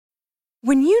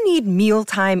When you need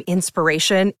mealtime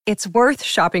inspiration, it's worth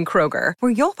shopping Kroger,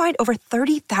 where you'll find over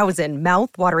 30,000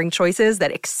 mouth-watering choices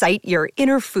that excite your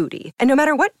inner foodie. And no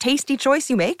matter what tasty choice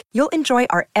you make, you'll enjoy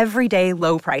our everyday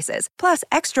low prices, plus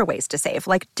extra ways to save,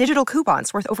 like digital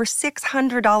coupons worth over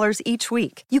 $600 each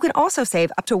week. You can also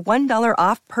save up to $1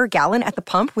 off per gallon at the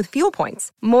pump with fuel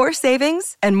points. More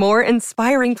savings and more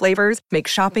inspiring flavors make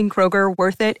shopping Kroger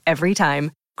worth it every time.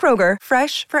 Kroger,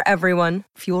 fresh for everyone.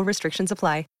 Fuel restrictions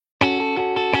apply.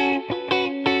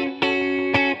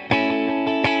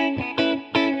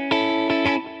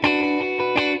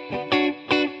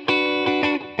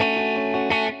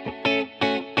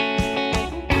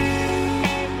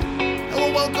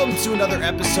 Welcome to another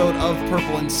episode of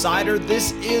Purple Insider.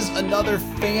 This is another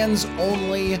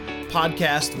fans-only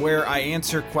podcast where I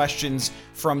answer questions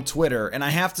from Twitter. And I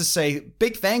have to say,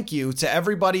 big thank you to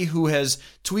everybody who has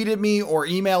tweeted me or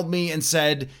emailed me and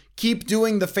said, keep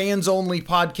doing the fans-only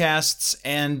podcasts.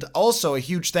 And also a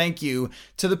huge thank you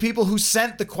to the people who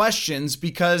sent the questions,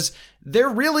 because they're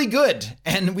really good.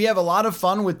 And we have a lot of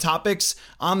fun with topics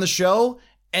on the show.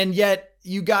 And yet,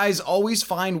 you guys always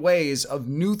find ways of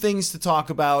new things to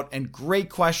talk about and great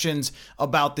questions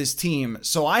about this team.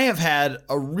 So I have had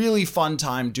a really fun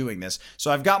time doing this.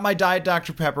 So I've got my Diet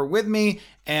Dr. Pepper with me,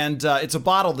 and it's a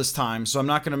bottle this time, so I'm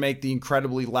not going to make the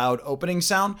incredibly loud opening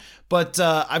sound, but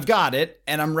I've got it,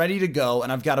 and I'm ready to go,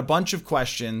 and I've got a bunch of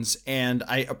questions, and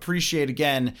I appreciate,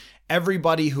 again,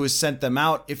 everybody who has sent them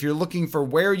out. If you're looking for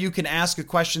where you can ask a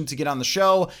question to get on the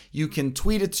show, you can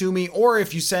tweet it to me, or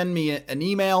if you send me an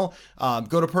email,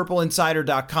 go to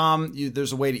purpleinsider.com.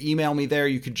 There's a way to email me there.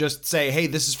 You could just say, hey,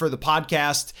 this is for the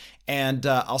podcast, and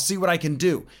I'll see what I can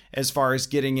do as far as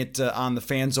getting it on the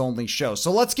fans only show. So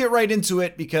let's get right into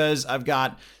it, because I've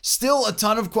got still a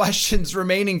ton of questions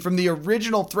remaining from the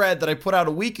original thread that I put out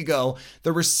a week ago.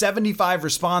 There were 75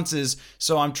 responses,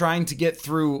 so I'm trying to get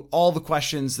through all the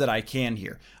questions that I can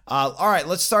here. All right,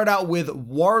 let's start out with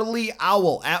Warley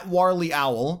Owl, at Warley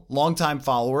Owl, longtime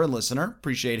follower and listener.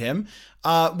 Appreciate him.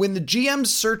 When the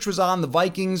GM's search was on, the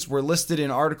Vikings were listed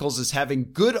in articles as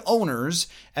having good owners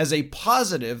as a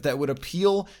positive that would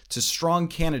appeal to strong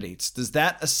candidates. Does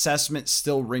that assessment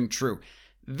still ring true?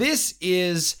 This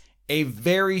is a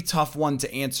very tough one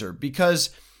to answer, because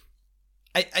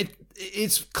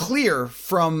it's clear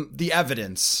from the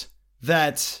evidence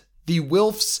that the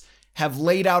Wilfs have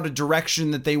laid out a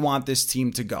direction that they want this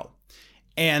team to go.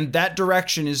 And that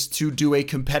direction is to do a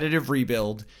competitive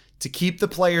rebuild, to keep the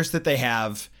players that they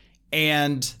have,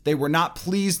 and they were not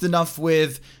pleased enough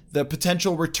with the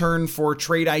potential return for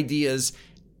trade ideas,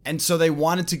 and so they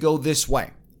wanted to go this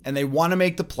way, and they want to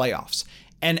make the playoffs.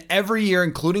 And every year,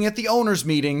 including at the owners'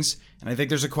 meetings, and I think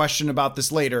there's a question about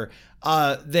this later,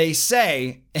 they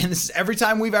say, and this is every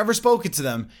time we've ever spoken to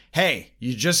them, hey,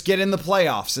 you just get in the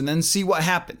playoffs and then see what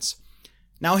happens.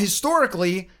 Now,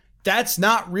 historically, that's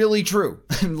not really true.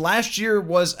 Last year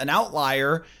was an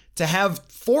outlier to have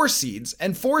 4 seeds,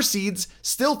 and 4 seeds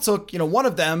still took, one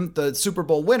of them, the Super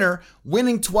Bowl winner,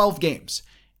 winning 12 games.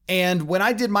 And when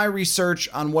I did my research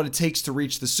on what it takes to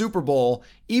reach the Super Bowl,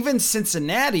 even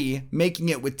Cincinnati making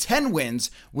it with 10 wins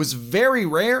was very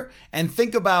rare. And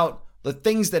think about the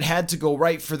things that had to go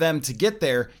right for them to get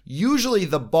there. Usually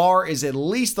the bar is at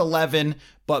least 11,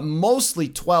 but mostly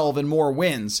 12 and more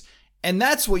wins. And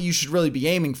that's what you should really be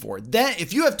aiming for. Then,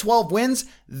 if you have 12 wins,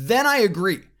 then I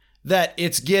agree that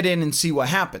it's get in and see what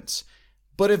happens.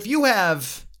 But if you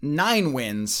have 9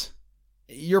 wins,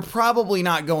 you're probably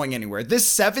not going anywhere. This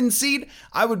 7 seed,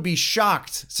 I would be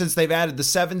shocked, since they've added the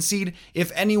 7 seed,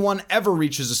 if anyone ever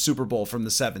reaches a Super Bowl from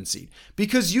the 7 seed.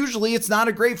 Because usually it's not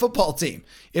a great football team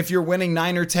if you're winning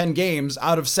 9 or 10 games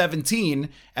out of 17,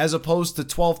 as opposed to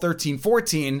 12, 13,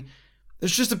 14.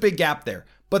 There's just a big gap there.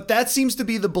 But that seems to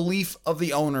be the belief of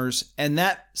the owners, and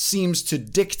that seems to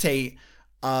dictate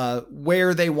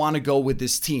where they want to go with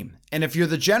this team. And if you're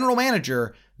the general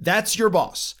manager, that's your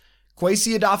boss.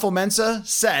 Kwesi Adofo-Mensah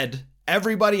said,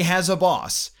 everybody has a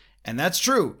boss. And that's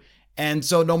true. And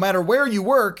so no matter where you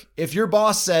work, if your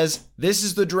boss says, this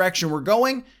is the direction we're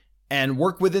going, and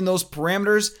work within those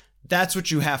parameters, that's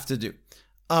what you have to do.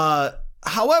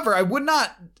 However, I would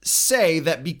not say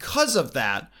that because of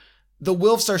that, the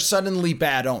Wilfs are suddenly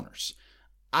bad owners.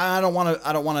 I don't want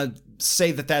to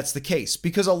say that that's the case,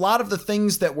 because a lot of the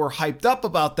things that were hyped up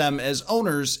about them as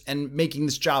owners and making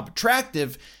this job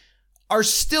attractive are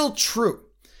still true.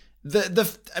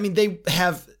 They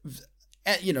have,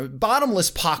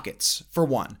 bottomless pockets, for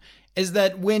one, is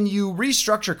that when you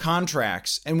restructure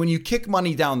contracts and when you kick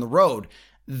money down the road,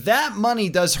 that money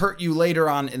does hurt you later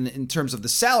on in terms of the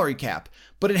salary cap,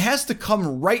 but it has to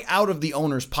come right out of the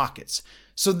owner's pockets.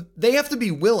 So they have to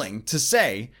be willing to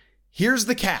say, here's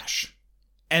the cash,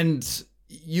 and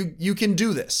you can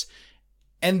do this.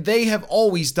 And they have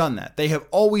always done that. They have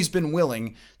always been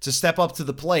willing to step up to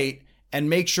the plate and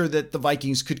make sure that the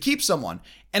Vikings could keep someone.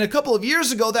 And a couple of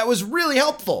years ago, that was really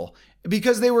helpful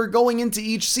because they were going into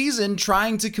each season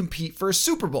trying to compete for a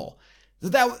Super Bowl.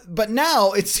 But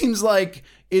now it seems like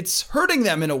it's hurting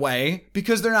them in a way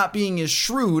because they're not being as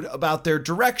shrewd about their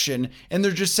direction. And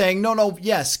they're just saying, no,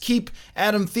 yes, keep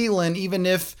Adam Thielen, even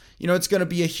if, it's going to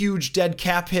be a huge dead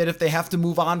cap hit if they have to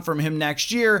move on from him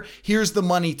next year. Here's the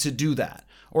money to do that.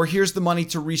 Or here's the money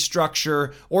to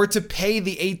restructure or to pay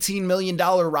the $18 million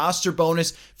roster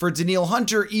bonus for Danielle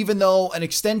Hunter, even though an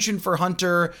extension for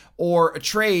Hunter or a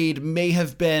trade may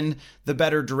have been the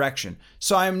better direction.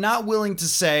 So I'm not willing to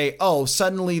say,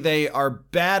 suddenly they are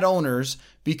bad owners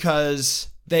because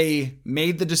they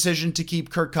made the decision to keep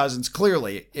Kirk Cousins.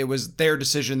 Clearly, it was their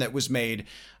decision that was made.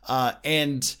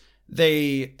 And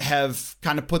they have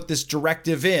kind of put this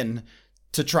directive in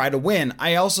to try to win.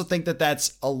 I also think that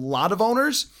that's a lot of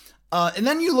owners. And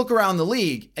then you look around the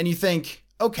league and you think,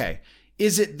 okay,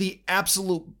 is it the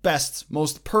absolute best,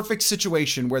 most perfect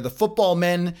situation where the football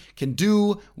men can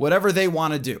do whatever they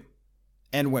want to do?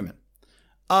 And women?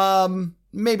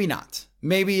 Maybe not.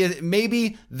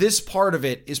 Maybe this part of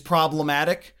it is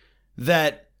problematic,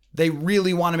 that they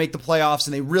really want to make the playoffs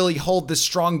and they really hold this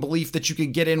strong belief that you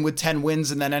can get in with 10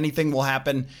 wins and then anything will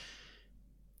happen.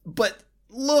 But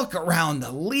look around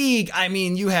the league. I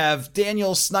mean, you have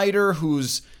Daniel Snyder,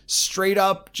 who's straight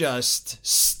up just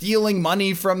stealing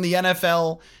money from the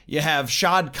NFL. You have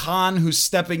Shad Khan, who's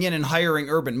stepping in and hiring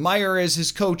Urban Meyer as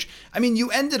his coach. I mean, you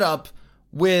ended up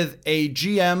with a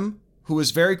GM who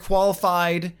is very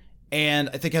qualified and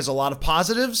I think has a lot of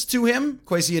positives to him,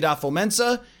 Kwesi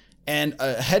Adofo-Mensah, and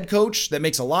a head coach that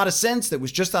makes a lot of sense, that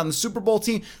was just on the Super Bowl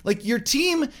team. Like, your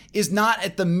team is not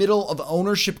at the middle of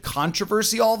ownership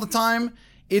controversy all the time.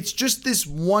 It's just this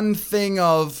one thing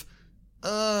of,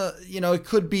 it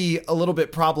could be a little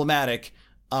bit problematic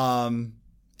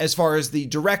as far as the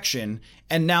direction.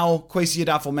 And now Kwesi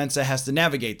Adofo-Mensah has to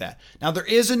navigate that. Now, there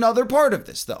is another part of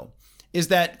this, though, is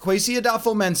that Kwesi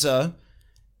Adofo-Mensah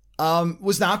he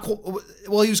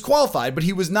was qualified, but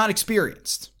he was not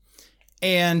experienced.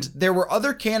 And there were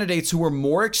other candidates who were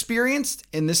more experienced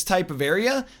in this type of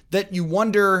area that you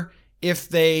wonder if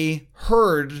they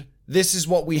heard this is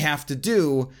what we have to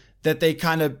do, that they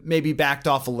kind of maybe backed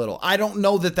off a little. I don't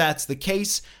know that that's the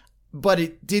case, but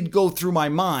it did go through my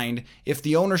mind. If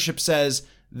the ownership says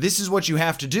this is what you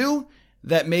have to do,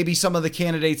 that maybe some of the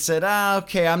candidates said,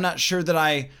 okay, I'm not sure that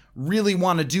I really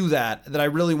want to do that I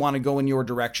really want to go in your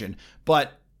direction.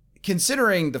 But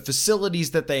considering the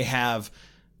facilities that they have,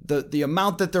 the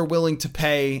amount that they're willing to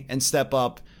pay and step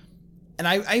up, and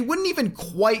I wouldn't even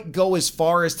quite go as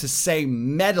far as to say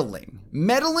meddling.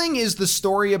 Meddling is the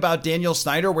story about Daniel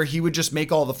Snyder where he would just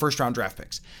make all the first round draft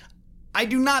picks. I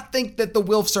do not think that the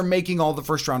Wilfs are making all the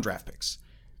first round draft picks.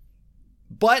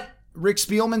 But Rick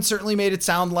Spielman certainly made it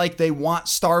sound like they want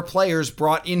star players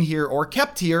brought in here or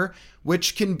kept here,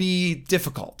 which can be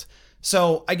difficult.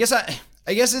 So I guess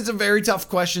it's a very tough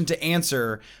question to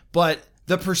answer, but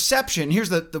the perception, here's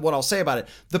what I'll say about it.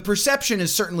 The perception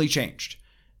has certainly changed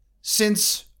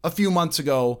since a few months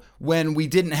ago when we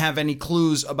didn't have any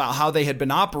clues about how they had been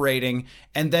operating.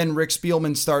 And then Rick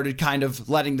Spielman started kind of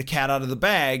letting the cat out of the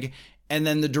bag. And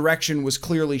then the direction was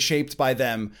clearly shaped by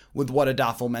them with what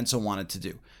Adofo-Mensah wanted to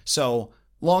do. So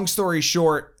long story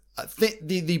short,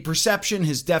 the perception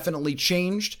has definitely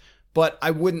changed. But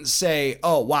I wouldn't say,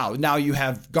 oh, wow, now you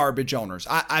have garbage owners.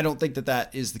 I don't think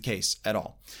that is the case at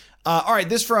all. All right,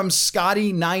 this from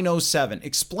Scotty907.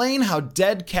 Explain how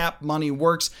dead cap money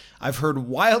works. I've heard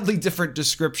wildly different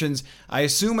descriptions. I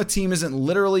assume a team isn't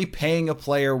literally paying a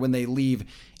player when they leave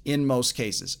in most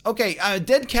cases. Okay,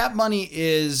 dead cap money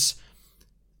is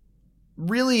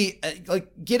really like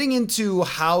getting into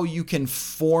how you can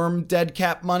form dead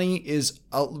cap money is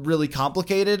really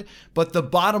complicated. But the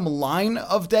bottom line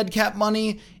of dead cap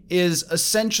money is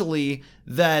essentially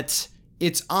that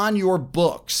it's on your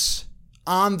books,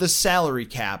 on the salary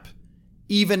cap,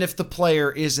 even if the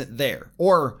player isn't there,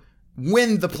 or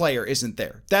when the player isn't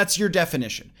there. That's your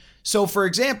definition. So for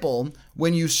example,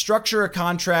 when you structure a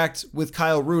contract with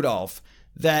Kyle Rudolph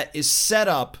that is set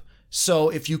up so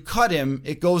if you cut him,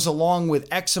 it goes along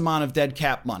with X amount of dead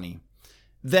cap money,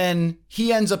 then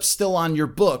he ends up still on your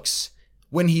books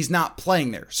when he's not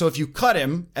playing there. So if you cut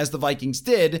him, as the Vikings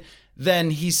did,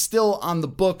 then he's still on the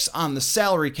books on the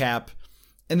salary cap.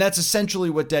 And that's essentially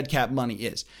what dead cap money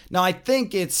is. Now, I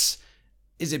think is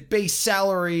it base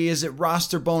salary? Is it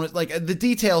roster bonus? Like the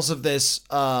details of this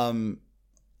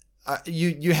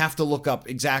you have to look up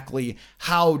exactly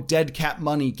how dead cap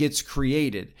money gets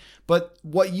created. But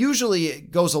what usually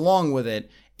goes along with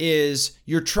it is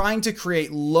you're trying to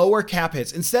create lower cap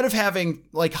hits. Instead of having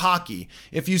like hockey,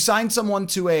 if you sign someone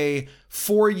to a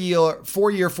four-year,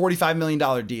 $45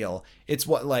 million deal, it's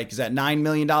what, like, is that $9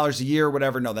 million a year or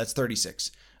whatever? No, that's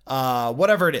 36.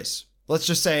 Whatever it is. Let's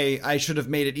just say I should have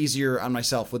made it easier on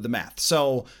myself with the math.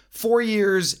 So 4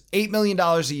 years, $8 million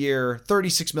a year,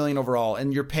 $36 million overall,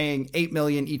 and you're paying $8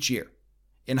 million each year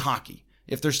in hockey,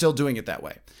 if they're still doing it that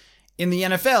way. In the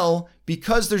NFL,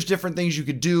 because there's different things you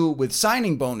could do with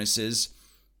signing bonuses,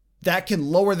 that can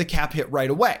lower the cap hit right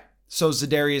away. So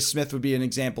Za'Darius Smith would be an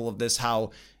example of this,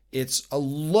 how it's a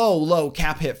low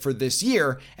cap hit for this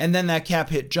year, and then that cap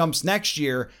hit jumps next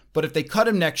year. But if they cut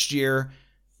him next year,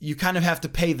 you kind of have to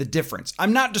pay the difference.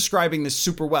 I'm not describing this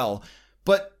super well,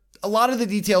 but a lot of the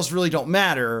details really don't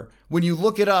matter. When you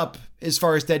look it up, as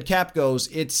far as dead cap goes,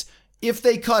 it's if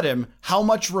they cut him, how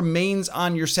much remains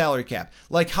on your salary cap?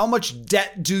 Like, how much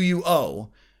debt do you owe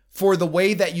for the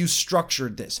way that you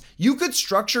structured this? You could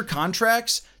structure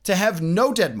contracts to have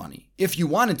no dead money if you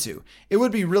wanted to. It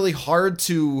would be really hard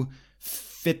to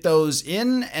fit those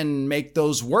in and make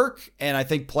those work. And I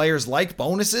think players like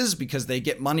bonuses because they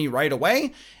get money right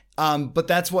away. But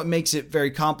that's what makes it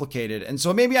very complicated. And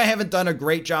so maybe I haven't done a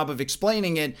great job of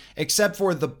explaining it, except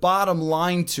for the bottom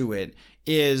line to it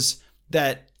is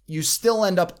that you still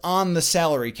end up on the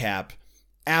salary cap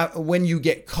when you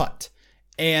get cut.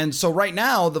 And so right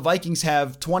now, the Vikings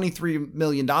have $23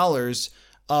 million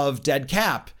of dead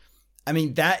cap. I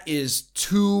mean, that is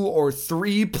 2 or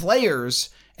 3 players.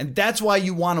 And that's why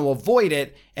you want to avoid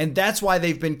it. And that's why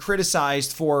they've been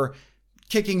criticized for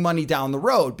kicking money down the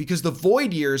road, because the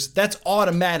void years, that's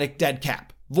automatic dead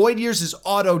cap. Void years is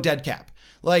auto dead cap.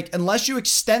 Like, unless you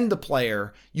extend the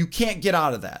player, you can't get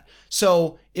out of that.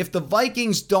 So if the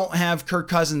Vikings don't have Kirk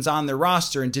Cousins on their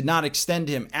roster and did not extend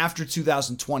him after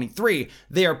 2023,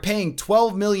 they are paying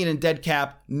 $12 million in dead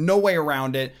cap. No way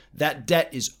around it. That debt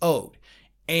is owed.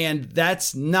 And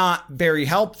that's not very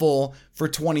helpful for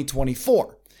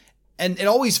 2024. And it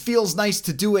always feels nice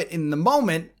to do it in the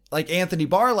moment, like Anthony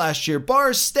Barr last year.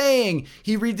 Barr's staying.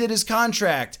 He redid his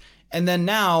contract. And then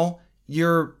now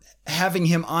you're having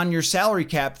him on your salary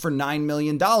cap for $9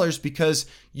 million because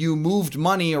you moved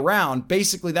money around.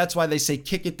 Basically, that's why they say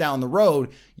kick it down the road.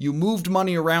 You moved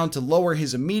money around to lower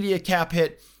his immediate cap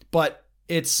hit, but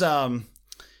it's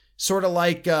sort of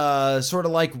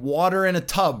like water in a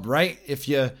tub, right? If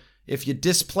you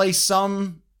displace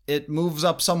some, it moves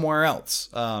up somewhere else.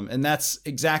 And that's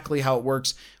exactly how it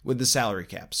works with the salary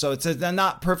cap. So it's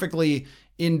not perfectly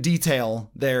in detail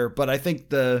there, but I think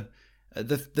the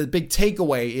big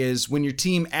takeaway is when your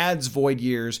team adds void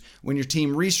years, when your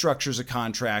team restructures a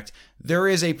contract, there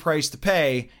is a price to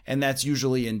pay, and that's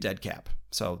usually in dead cap.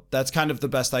 So that's kind of the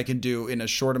best I can do in a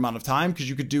short amount of time, because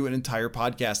you could do an entire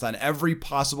podcast on every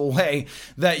possible way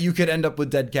that you could end up with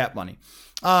dead cap money.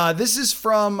 This is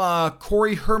from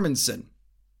Corey Hermanson.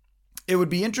 It would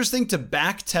be interesting to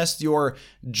back test your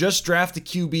just draft a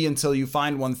QB until you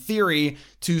find one theory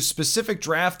to specific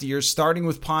draft years, starting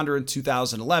with Ponder in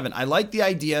 2011. I like the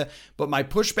idea, but my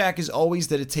pushback is always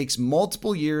that it takes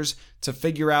multiple years to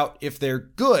figure out if they're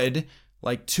good,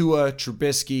 like Tua,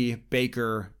 Trubisky,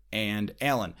 Baker, and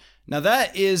Allen. Now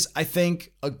that is, I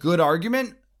think, a good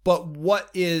argument, but what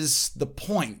is the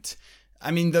point? I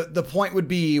mean, the point would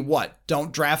be what?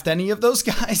 Don't draft any of those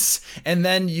guys, and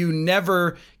then you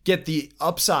never get the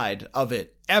upside of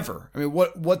it ever. I mean,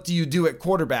 what do you do at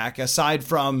quarterback aside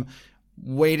from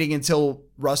waiting until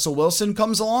Russell Wilson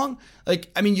comes along? Like,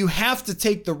 I mean, you have to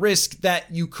take the risk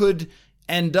that you could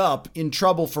end up in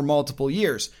trouble for multiple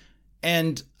years.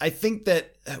 And I think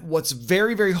that what's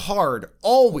very, very hard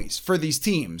always for these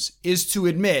teams is to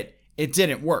admit it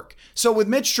didn't work. So with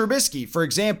Mitch Trubisky, for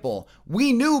example,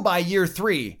 we knew by year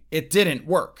 3 it didn't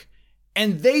work.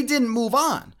 And they didn't move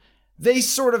on. They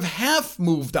sort of half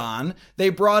moved on. They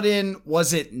brought in,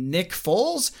 was it Nick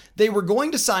Foles? They were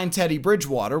going to sign Teddy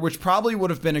Bridgewater, which probably would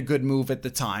have been a good move at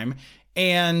the time.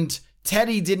 And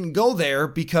Teddy didn't go there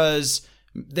because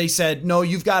they said, no,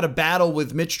 you've got to battle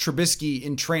with Mitch Trubisky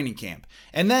in training camp.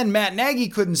 And then Matt Nagy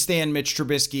couldn't stand Mitch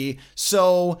Trubisky,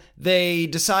 so they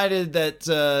decided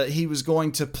that he was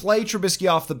going to play Trubisky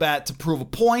off the bat to prove a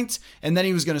point, and then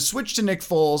he was going to switch to Nick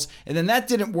Foles, and then that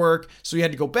didn't work, so he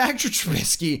had to go back to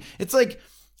Trubisky. It's like,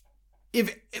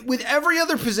 if with every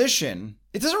other position,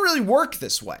 it doesn't really work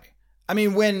this way. I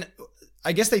mean, when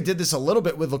I guess they did this a little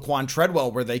bit with Laquan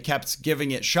Treadwell, where they kept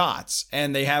giving it shots,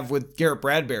 and they have with Garrett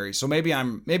Bradbury. So maybe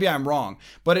I'm wrong,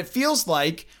 but it feels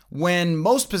like when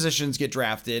most positions get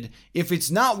drafted, if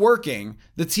it's not working,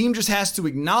 the team just has to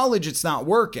acknowledge it's not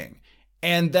working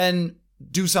and then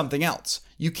do something else.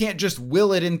 You can't just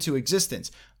will it into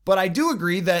existence. But I do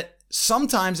agree that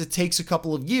sometimes it takes a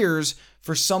couple of years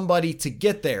for somebody to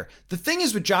get there. The thing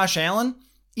is with Josh Allen,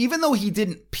 even though he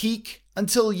didn't peak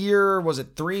until year, was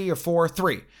it 3 or 4?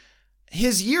 3.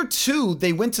 His year 2,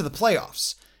 they went to the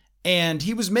playoffs. And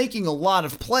he was making a lot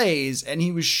of plays, and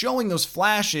he was showing those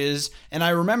flashes. And I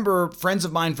remember friends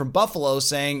of mine from Buffalo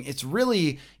saying it's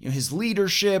really, his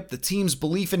leadership, the team's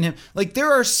belief in him. Like,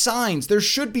 there are signs, there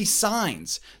should be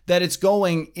signs that it's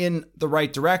going in the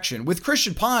right direction. With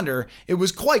Christian Ponder, it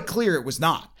was quite clear it was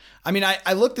not. I mean,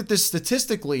 I looked at this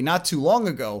statistically not too long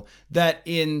ago, that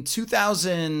in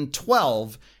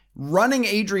 2012, running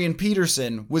Adrian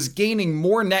Peterson was gaining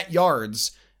more net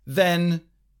yards than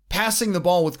passing the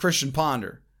ball with Christian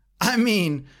Ponder. I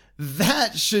mean,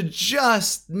 that should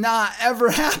just not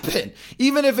ever happen,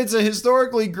 even if it's a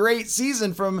historically great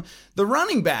season from the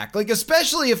running back. Like,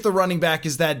 especially if the running back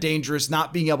is that dangerous,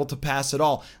 not being able to pass at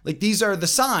all. Like, these are the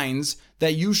signs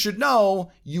that you should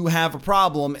know you have a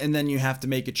problem, and then you have to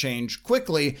make a change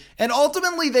quickly. And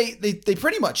ultimately, they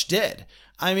pretty much did.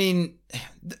 I mean,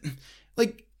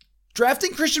 like,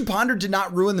 drafting Christian Ponder did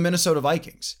not ruin the Minnesota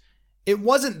Vikings. It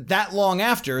wasn't that long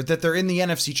after that they're in the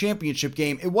NFC Championship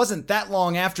game. It wasn't that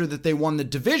long after that they won the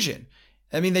division.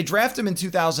 I mean, they draft him in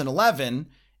 2011,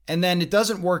 and then it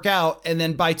doesn't work out. And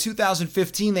then by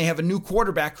 2015, they have a new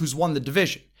quarterback who's won the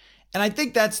division. And I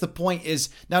think that's the point is,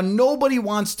 now nobody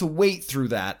wants to wait through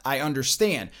that. I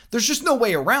understand. There's just no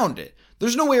way around it.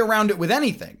 There's no way around it with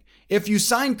anything. If you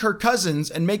sign Kirk Cousins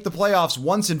and make the playoffs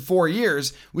once in 4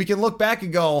 years, we can look back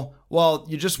and go, well,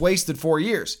 you just wasted 4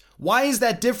 years. Why is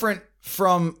that different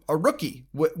from a rookie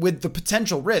with the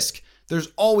potential risk? There's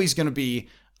always going to be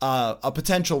a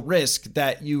potential risk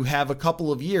that you have a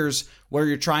couple of years where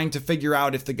you're trying to figure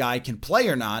out if the guy can play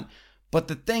or not. But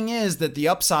the thing is that the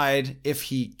upside, if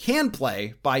he can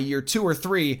play by year 2 or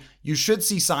 3, you should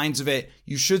see signs of it.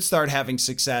 You should start having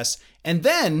success. And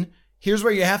then here's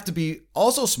where you have to be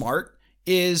also smart,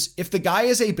 is if the guy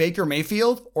is a Baker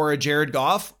Mayfield or a Jared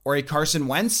Goff or a Carson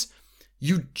Wentz,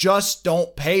 you just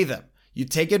don't pay them. You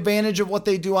take advantage of what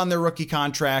they do on their rookie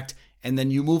contract, and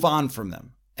then you move on from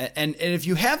them. And if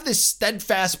you have this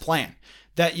steadfast plan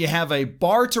that you have a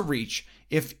bar to reach,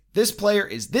 if this player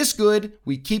is this good,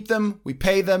 we keep them, we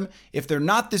pay them. If they're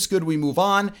not this good, we move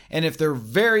on. And if they're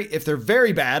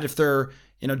very bad, if they're,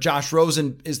 Josh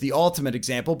Rosen is the ultimate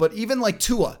example, but even like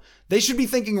Tua, they should be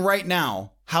thinking right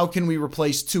now, how can we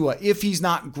replace Tua if he's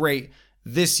not great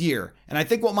this year? And I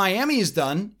think what Miami has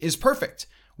done is perfect,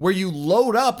 where you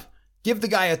load up, give the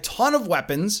guy a ton of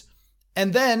weapons,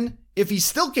 and then if he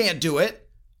still can't do it,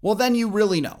 well, then you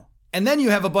really know. And then you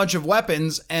have a bunch of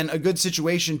weapons and a good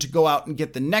situation to go out and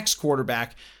get the next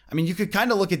quarterback. I mean, you could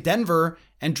kind of look at Denver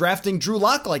and drafting Drew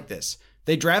Lock like this.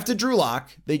 They drafted Drew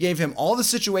Lock. They gave him all the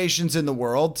situations in the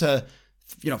world to,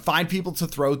 find people to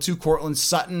throw to. Cortland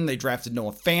Sutton. They drafted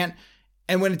Noah Fant.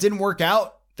 And when it didn't work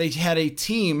out, they had a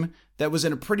team that was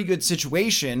in a pretty good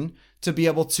situation to be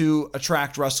able to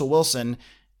attract Russell Wilson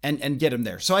and get him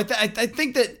there. So I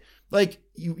think that,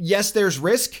 yes, there's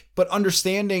risk, but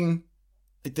understanding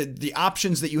the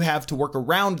options that you have to work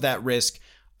around that risk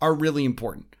are really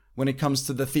important when it comes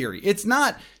to the theory. It's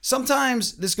not,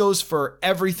 sometimes this goes for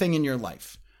everything in your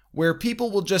life, where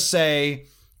people will just say,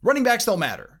 running backs don't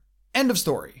matter. End of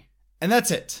story. And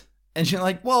that's it. And you're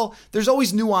like, well, there's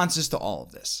always nuances to all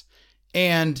of this.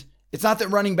 And it's not that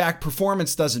running back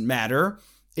performance doesn't matter.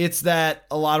 It's that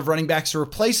a lot of running backs are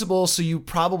replaceable, so you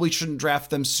probably shouldn't draft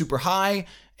them super high,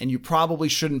 and you probably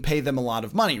shouldn't pay them a lot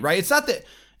of money, right? It's not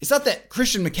that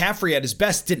Christian McCaffrey at his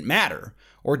best didn't matter,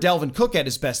 or Dalvin Cook at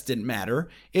his best didn't matter.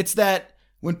 It's that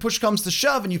when push comes to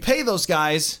shove and you pay those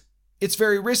guys, it's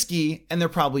very risky and they're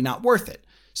probably not worth it.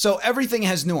 So everything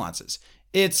has nuances.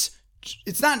 It's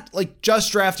not like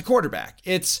just draft a quarterback.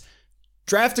 It's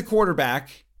draft a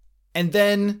quarterback and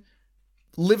then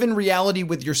live in reality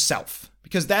with yourself.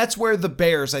 Because that's where the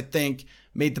Bears, I think,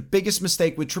 made the biggest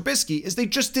mistake with Trubisky, is they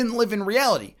just didn't live in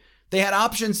reality. They had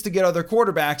options to get other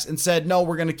quarterbacks and said, no,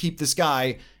 we're going to keep this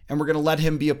guy and we're going to let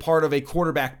him be a part of a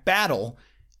quarterback battle.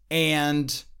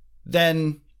 And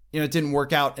then, it didn't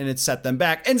work out and it set them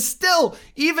back. And still,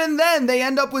 even then, they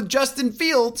end up with Justin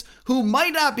Fields, who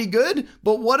might not be good,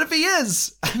 but what if he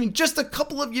is? I mean, just a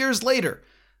couple of years later.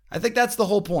 I think that's the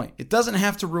whole point. It doesn't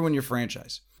have to ruin your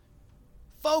franchise.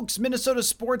 Folks, Minnesota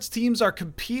sports teams are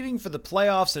competing for the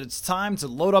playoffs, and it's time to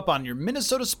load up on your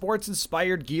Minnesota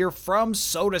sports-inspired gear from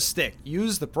SotaStick.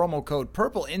 Use the promo code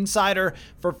PurpleInsider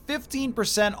for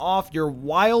 15% off your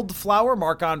Wildflower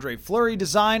Marc-Andre Fleury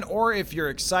design, or if you're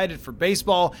excited for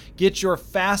baseball, get your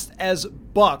Fast as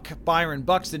Buck Byron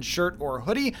Buxton shirt or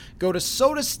hoodie. Go to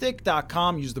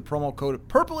sotastick.com, use the promo code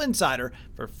PurpleInsider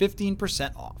for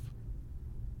 15% off.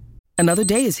 Another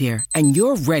day is here, and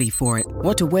you're ready for it.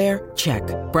 What to wear? Check.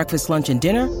 Breakfast, lunch, and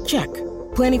dinner? Check.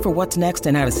 Planning for what's next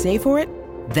and how to save for it?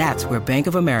 That's where Bank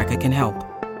of America can help.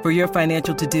 For your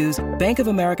financial to-dos, Bank of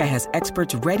America has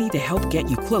experts ready to help get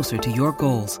you closer to your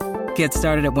goals. Get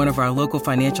started at one of our local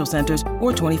financial centers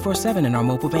or 24/7 in our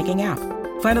mobile banking app.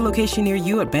 Find a location near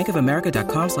you at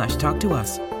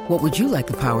bankofamerica.com/talktous. What would you like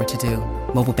the power to do?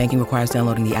 Mobile banking requires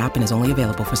downloading the app and is only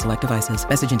available for select devices.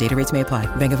 Message and data rates may apply.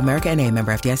 Bank of America N.A.,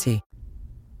 member FDIC.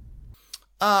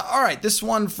 All right, this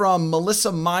one from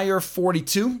Melissa Meyer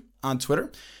 42 on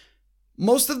Twitter.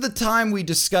 Most of the time we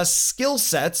discuss skill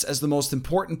sets as the most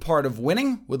important part of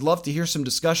winning. Would love to hear some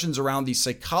discussions around the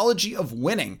psychology of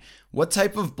winning. What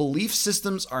type of belief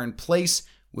systems are in place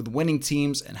with winning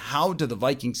teams, and how do the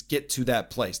Vikings get to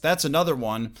that place? That's another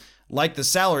one, like the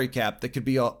salary cap, that could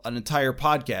be an entire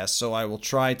podcast. So I will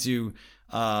try to,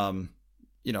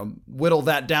 whittle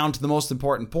that down to the most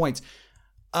important points.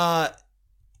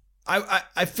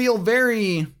 I feel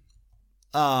very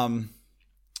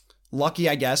lucky,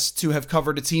 I guess, to have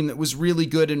covered a team that was really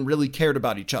good and really cared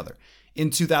about each other in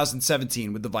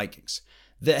 2017 with the Vikings,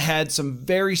 that had some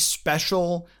very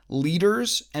special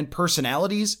leaders and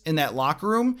personalities in that locker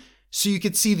room, so you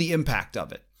could see the impact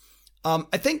of it.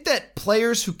 I think that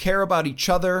players who care about each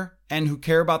other and who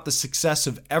care about the success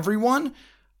of everyone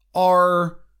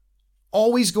are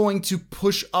always going to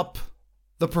push up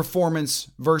the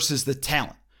performance versus the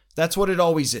talent. That's what it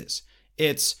always is.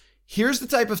 It's, here's the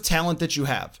type of talent that you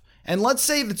have. And let's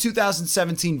say the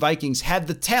 2017 Vikings had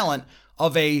the talent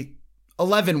of a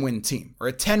 11-win team or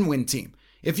a 10-win team.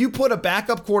 If you put a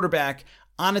backup quarterback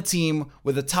on a team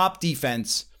with a top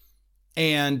defense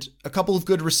and a couple of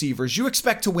good receivers, you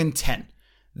expect to win 10.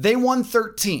 They won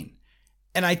 13.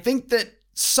 And I think that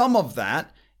some of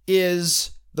that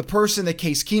is the person that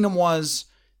Case Keenum was,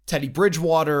 Teddy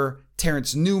Bridgewater,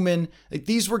 Terrence Newman. Like,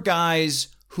 these were guys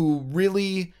who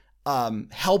really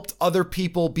helped other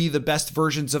people be the best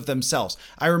versions of themselves.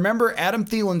 I remember Adam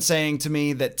Thielen saying to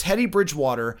me that Teddy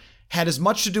Bridgewater had as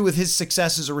much to do with his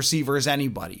success as a receiver as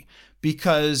anybody,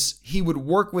 because he would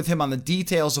work with him on the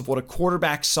details of what a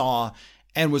quarterback saw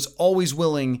and was always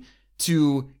willing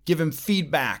to give him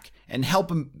feedback and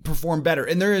help him perform better.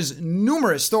 And there is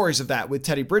numerous stories of that with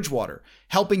Teddy Bridgewater,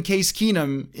 helping Case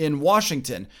Keenum in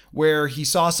Washington, where he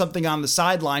saw something on the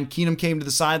sideline. Keenum came to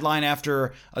the sideline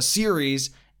after a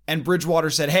series, and Bridgewater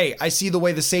said, "Hey, I see the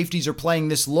way the safeties are playing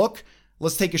this look.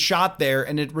 Let's take a shot there."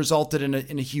 And it resulted in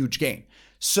a huge game.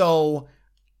 So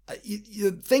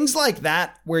things like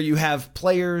that, where you have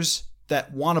players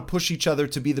that want to push each other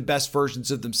to be the best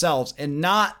versions of themselves, and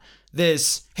not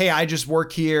this, "Hey, I just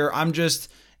work here. I'm just,"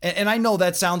 and I know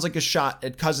that sounds like a shot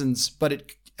at Cousins, but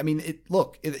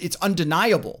it's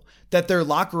undeniable that their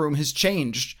locker room has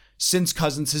changed since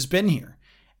Cousins has been here,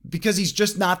 because he's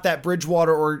just not that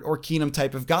Bridgewater or Keenum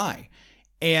type of guy.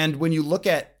 And when you look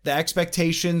at the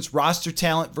expectations, roster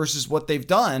talent versus what they've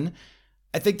done,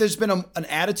 I think there's been an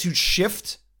attitude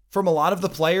shift from a lot of the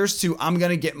players to, I'm going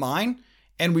to get mine.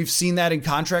 And we've seen that in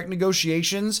contract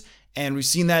negotiations, and we've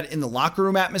seen that in the locker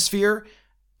room atmosphere.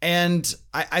 And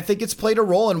I think it's played a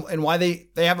role in why they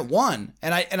haven't won.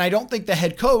 And I don't think the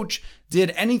head coach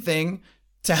did anything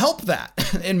to help that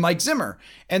in Mike Zimmer.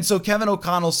 And so Kevin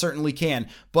O'Connell certainly can.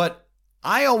 But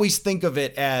I always think of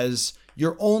it as,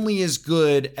 you're only as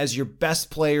good as your best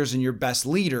players and your best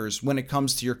leaders when it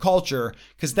comes to your culture,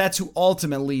 because that's who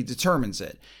ultimately determines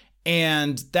it.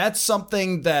 And that's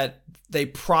something that they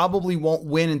probably won't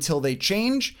win until they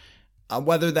change,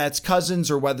 whether that's Cousins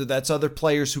or whether that's other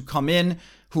players who come in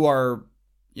who are,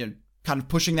 kind of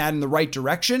pushing that in the right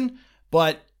direction.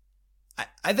 But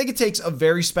I think it takes a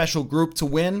very special group to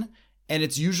win, and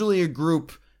it's usually a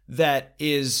group that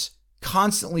is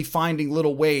constantly finding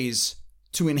little ways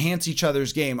to enhance each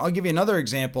other's game. I'll give you another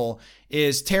example,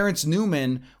 is Terrence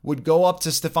Newman would go up to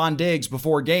Stephon Diggs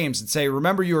before games and say,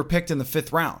 "Remember, you were picked in the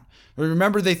 5th round. Or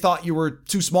remember, they thought you were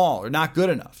too small or not good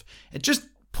enough." And just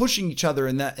pushing each other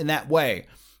in that way.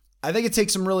 I think it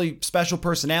takes some really special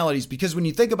personalities, because when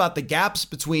you think about the gaps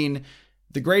between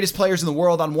the greatest players in the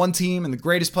world on one team and the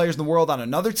greatest players in the world on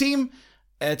another team,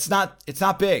 it's not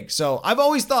big. So I've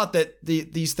always thought that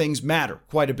these things matter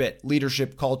quite a bit: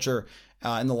 leadership, culture,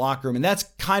 in the locker room. And that's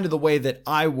kind of the way that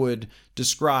I would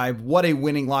describe what a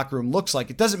winning locker room looks like.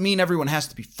 It doesn't mean everyone has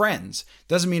to be friends. It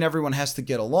doesn't mean everyone has to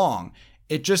get along.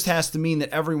 It just has to mean that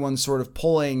everyone's sort of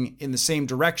pulling in the same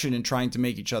direction and trying to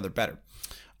make each other better.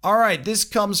 All right, this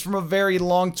comes from a very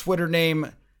long Twitter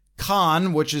name,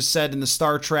 Khan, which is said in the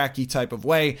Star Trek-y type of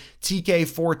way,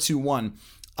 TK421.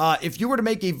 If you were to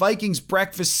make a Vikings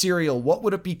breakfast cereal, what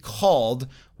would it be called?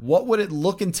 What would it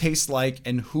look and taste like?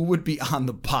 And who would be on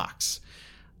the box?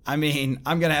 I mean,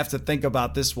 I'm going to have to think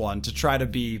about this one to try to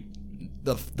be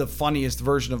the funniest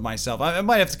version of myself. I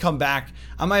might have to come back.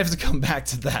 I might have to come back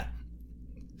to that.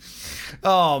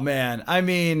 Oh, man. I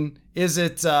mean, is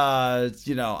it, I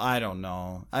don't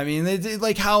know. I mean,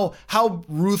 like how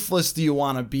ruthless do you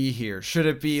want to be here? Should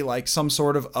it be like some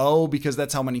sort of because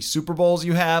that's how many Super Bowls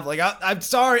you have? Like, I'm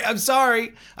sorry.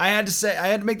 I had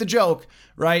to make the joke,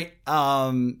 right?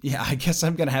 Yeah, I guess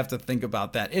I'm going to have to think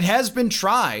about that. It has been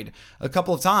tried a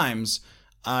couple of times.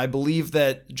 I believe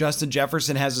that Justin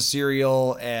Jefferson has a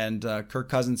cereal and Kirk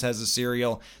Cousins has a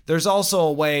cereal. There's also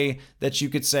a way that you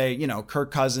could say,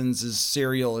 Kirk Cousins'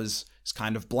 cereal is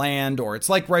kind of bland, or it's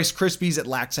like Rice Krispies, it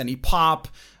lacks any pop.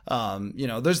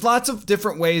 There's lots of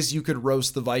different ways you could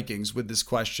roast the Vikings with this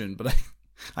question, but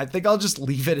I think I'll just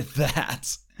leave it at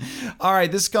that. All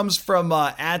right, this comes from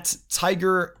at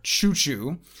Tiger Choo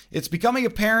Choo. It's becoming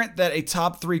apparent that a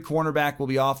top 3 cornerback will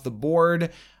be off the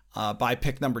board by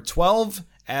pick number 12.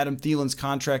 Adam Thielen's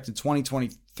contract in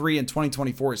 2023 and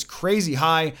 2024 is crazy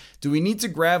high. Do we need to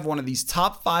grab one of these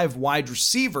top 5 wide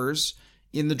receivers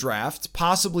in the draft,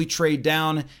 possibly trade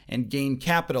down and gain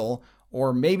capital,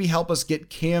 or maybe help us get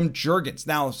Cam Jurgens?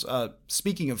 Now,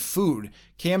 speaking of food,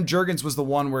 Cam Jurgens was the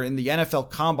one where in the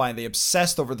NFL Combine, they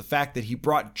obsessed over the fact that he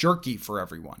brought jerky for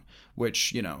everyone,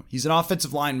 which, he's an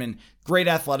offensive lineman, great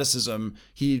athleticism.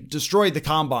 He destroyed the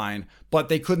Combine, but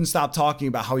they couldn't stop talking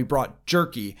about how he brought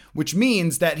jerky, which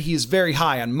means that he is very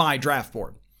high on my draft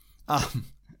board. With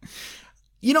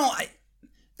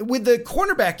the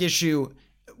cornerback issue,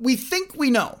 we think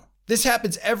we know. This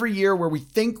happens every year where we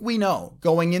think we know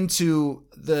going into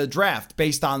the draft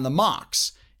based on the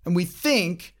mocks. And we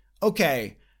think,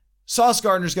 okay, Sauce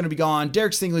Gardner's going to be gone.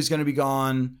 Derek Stingley's going to be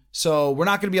gone. So we're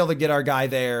not going to be able to get our guy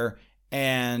there.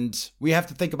 And we have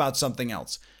to think about something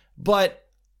else. But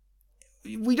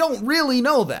we don't really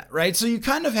know that, right? So you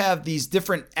kind of have these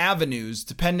different avenues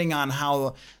depending on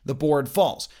how the board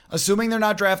falls. Assuming they're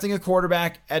not drafting a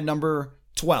quarterback at number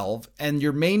 12, and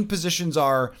your main positions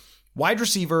are wide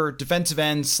receiver, defensive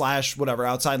end / whatever,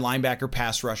 outside linebacker,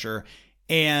 pass rusher,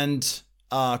 and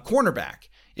cornerback.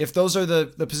 If those are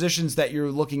the positions that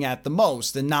you're looking at the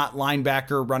most and not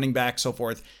linebacker, running back, so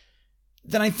forth,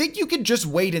 then I think you could just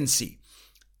wait and see.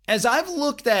 As I've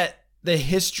looked at the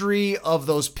history of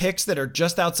those picks that are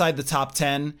just outside the top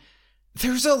 10,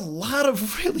 there's a lot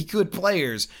of really good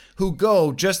players who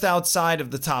go just outside of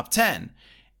the top 10.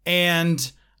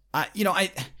 And, I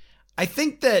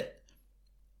think that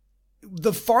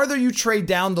the farther you trade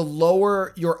down, the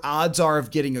lower your odds are of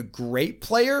getting a great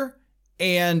player.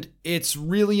 And it's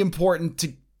really important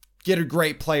to get a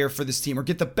great player for this team or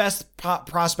get the best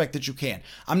prospect that you can.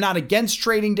 I'm not against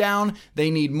trading down. They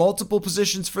need multiple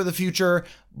positions for the future,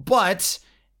 but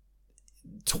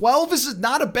 12 is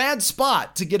not a bad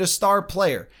spot to get a star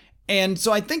player. And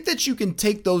so I think that you can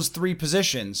take those 3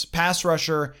 positions, pass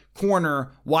rusher,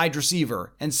 corner, wide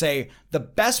receiver, and say the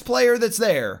best player that's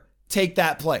there, take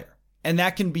that player. And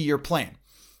that can be your plan.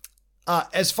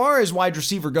 As far as wide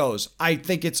receiver goes, I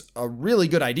think it's a really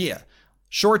good idea,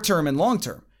 short term and long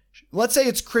term. Let's say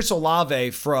it's Chris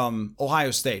Olave from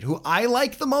Ohio State, who I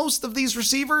like the most of these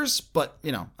receivers, but,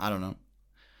 I don't know.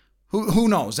 Who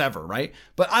knows ever, right?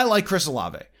 But I like Chris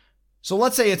Olave. So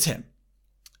let's say it's him.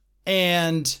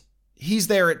 And he's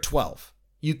there at 12.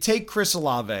 You take Chris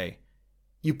Olave,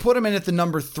 you put him in at the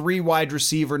number 3 wide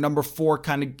receiver, number 4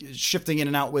 kind of shifting in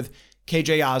and out with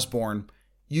KJ Osborne.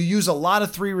 You use a lot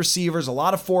of 3 receivers, a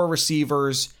lot of 4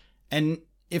 receivers, and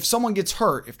if someone gets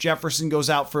hurt, if Jefferson goes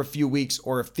out for a few weeks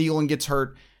or if Thielen gets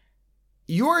hurt,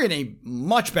 you're in a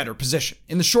much better position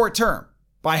in the short term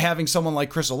by having someone like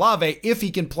Chris Olave if he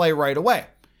can play right away.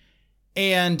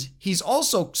 And he's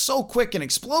also so quick and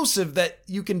explosive that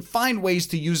you can find ways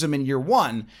to use him in year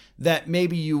 1 that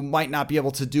maybe you might not be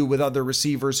able to do with other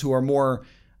receivers who are more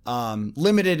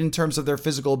limited in terms of their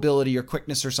physical ability or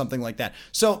quickness or something like that.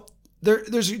 So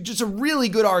there's just a really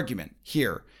good argument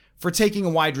here for taking a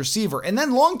wide receiver. And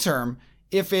then long term,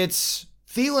 if it's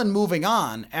Thielen moving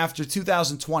on after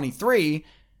 2023,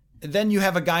 then you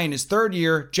have a guy in his 3rd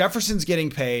year, Jefferson's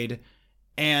getting paid,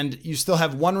 and you still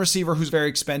have 1 receiver who's very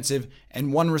expensive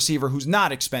and 1 receiver who's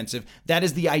not expensive. That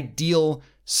is the ideal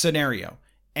scenario.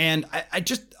 And I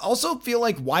just also feel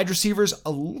like wide receivers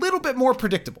a little bit more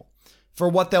predictable for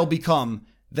what they'll become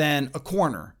than a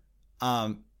corner.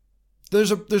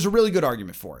 There's a really good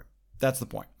argument for it. That's the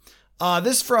point.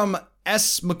 This from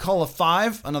S. McCullough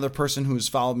 5, another person who's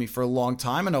followed me for a long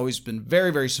time and always been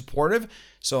very, very supportive.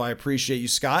 So I appreciate you,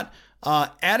 Scott.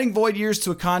 Adding void years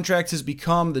to a contract has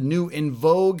become the new in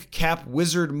vogue cap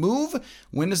wizard move.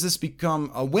 When did this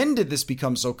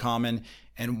become so common?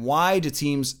 And why do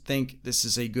teams think this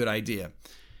is a good idea?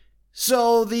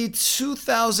 So the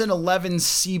 2011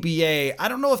 CBA, I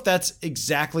don't know if that's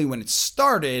exactly when it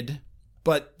started,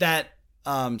 but that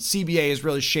CBA has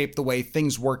really shaped the way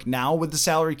things work now with the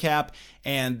salary cap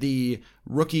and the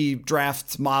rookie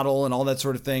draft model and all that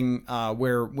sort of thing,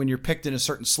 where when you're picked in a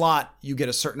certain slot, you get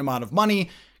a certain amount of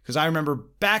money. Because I remember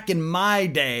back in my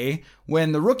day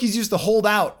when the rookies used to hold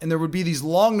out and there would be these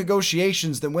long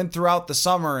negotiations that went throughout the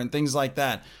summer and things like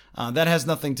that. That has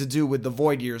nothing to do with the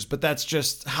void years, but that's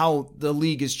just how the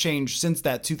league has changed since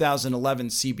that 2011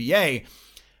 CBA.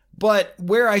 But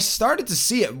where I started to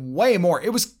see it way more,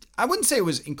 I wouldn't say it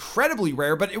was incredibly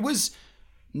rare, but it was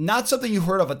not something you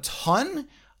heard of a ton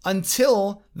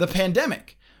until the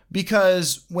pandemic.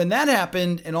 Because when that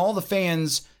happened and all the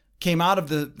fans came out of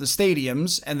the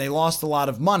stadiums and they lost a lot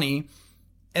of money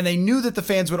and they knew that the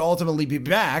fans would ultimately be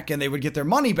back and they would get their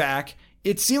money back,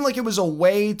 it seemed like it was a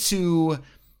way to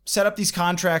set up these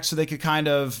contracts so they could kind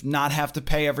of not have to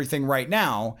pay everything right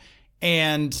now.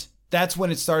 And that's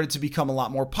when it started to become a lot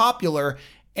more popular.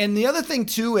 And the other thing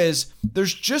too is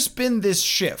there's just been this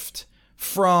shift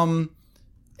from,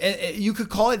 you could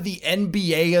call it the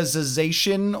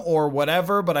NBAization or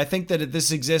whatever, but I think that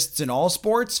this exists in all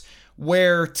sports,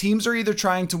 where teams are either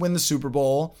trying to win the Super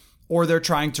Bowl or they're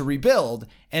trying to rebuild.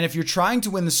 And if you're trying to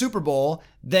win the Super Bowl,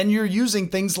 then you're using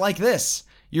things like this.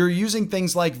 You're using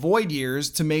things like void years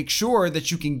to make sure that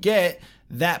you can get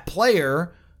that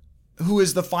player who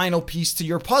is the final piece to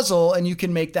your puzzle and you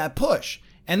can make that push.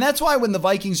 And that's why when the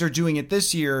Vikings are doing it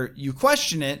this year, you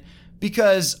question it,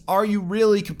 because are you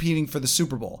really competing for the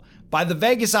Super Bowl? By the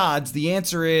Vegas odds, the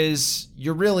answer is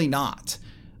you're really not.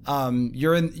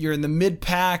 You're in the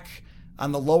mid-pack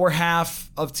on the lower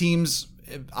half of teams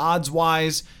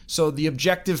odds-wise. So the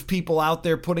objective people out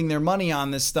there putting their money on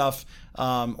this stuff,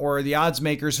 or the odds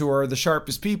makers who are the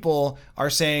sharpest people, are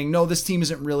saying, no, this team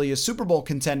isn't really a Super Bowl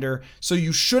contender, so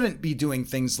you shouldn't be doing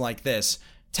things like this,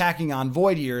 tacking on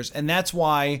void years. And that's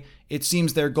why it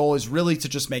seems their goal is really to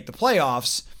just make the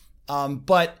playoffs.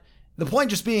 But the point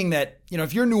just being that,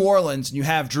 if you're New Orleans and you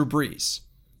have Drew Brees,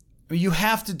 you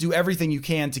have to do everything you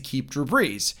can to keep Drew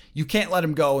Brees. You can't let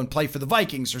him go and play for the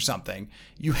Vikings or something.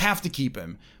 You have to keep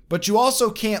him. But you also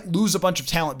can't lose a bunch of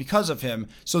talent because of him.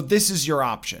 So this is your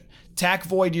option. Tack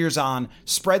void years on,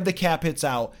 spread the cap hits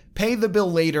out, pay the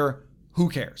bill later. Who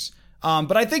cares?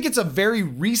 But I think it's a very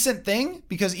recent thing,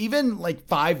 because even like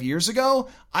 5 years ago,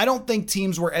 I don't think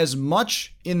teams were as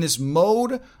much in this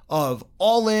mode of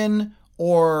all in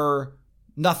or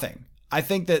nothing. I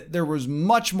think that there was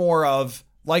much more of,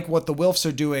 like what the Wilfs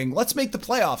are doing, let's make the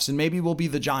playoffs and maybe we'll be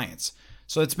the Giants.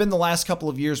 So it's been the last couple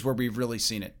of years where we've really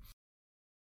seen it.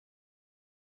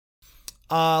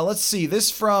 Let's see.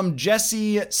 This from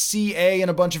Jesse CA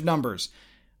and a bunch of numbers.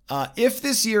 If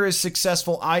this year is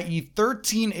successful, i.e.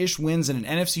 13-ish wins in an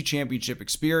NFC Championship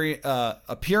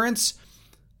appearance,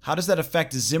 how does that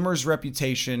affect Zimmer's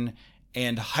reputation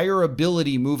and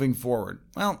hireability moving forward?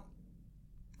 Well,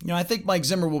 I think Mike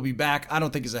Zimmer will be back. I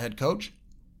don't think as a head coach.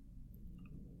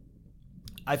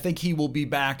 I think he will be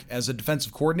back as a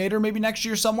defensive coordinator maybe next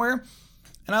year somewhere.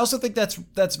 And I also think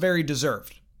that's very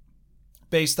deserved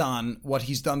based on what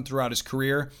he's done throughout his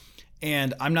career.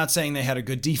 And I'm not saying they had a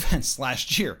good defense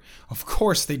last year. Of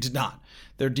course they did not.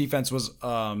 Their defense was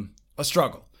a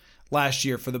struggle last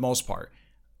year for the most part.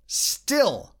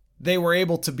 Still, they were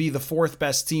able to be the fourth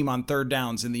best team on third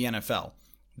downs in the NFL.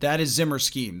 That is Zimmer's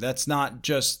scheme. That's not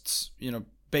just,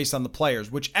 based on the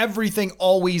players, which everything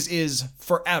always is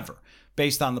forever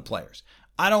based on the players.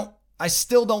 I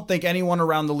still don't think anyone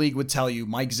around the league would tell you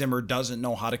Mike Zimmer doesn't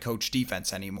know how to coach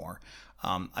defense anymore.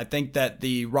 I think that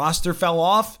the roster fell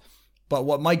off, but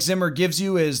what Mike Zimmer gives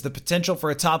you is the potential for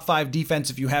a top 5 defense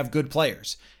if you have good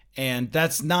players. And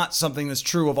that's not something that's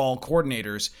true of all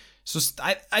coordinators. So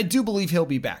I do believe he'll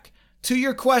be back. To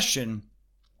your question,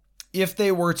 if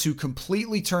they were to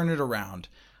completely turn it around,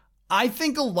 I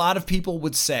think a lot of people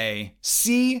would say,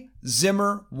 see,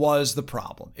 Zimmer was the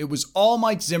problem. It was all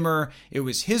Mike Zimmer. It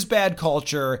was his bad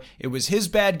culture. It was his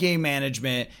bad game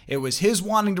management. It was his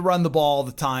wanting to run the ball all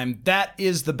the time. That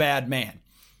is the bad man.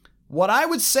 What I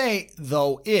would say,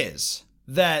 though, is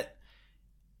that,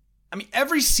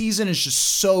 every season is just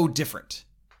so different.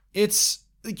 It's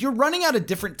like you're running out a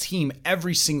different team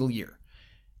every single year.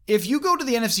 If you go to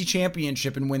the NFC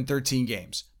Championship and win 13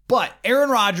 games, but Aaron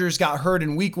Rodgers got hurt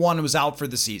in week 1 and was out for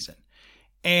the season,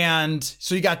 and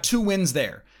so you got 2 wins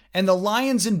there. And the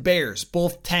Lions and Bears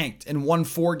both tanked and won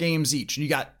 4 games each. And you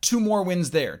got 2 more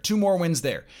wins there, 2 more wins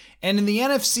there. And in the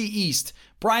NFC East,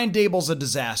 Brian Daboll's a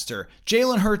disaster.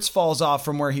 Jalen Hurts falls off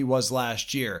from where he was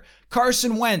last year.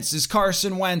 Carson Wentz is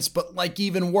Carson Wentz, but like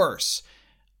even worse.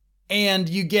 And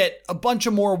you get a bunch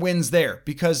of more wins there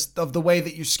because of the way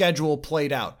that your schedule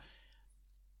played out.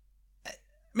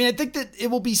 I mean, I think that it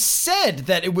will be said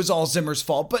that it was all Zimmer's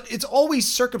fault, but it's always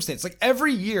circumstance. Like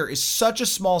every year is such a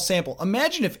small sample.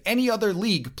 Imagine if any other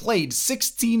league played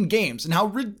 16 games and how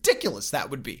ridiculous that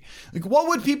would be. Like what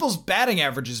would people's batting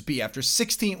averages be after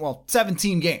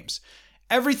 17 games?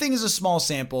 Everything is a small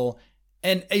sample,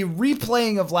 and a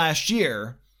replaying of last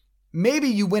year, maybe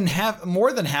you win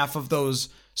more than half of those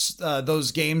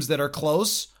games that are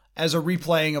close as a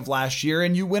replaying of last year,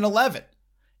 and you win 11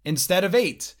 instead of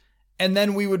 8. And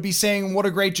then we would be saying, what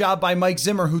a great job by Mike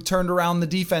Zimmer, who turned around the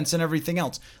defense and everything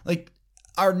else. Like,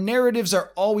 our narratives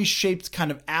are always shaped kind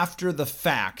of after the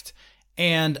fact.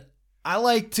 And I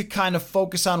like to kind of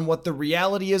focus on what the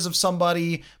reality is of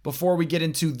somebody before we get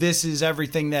into this is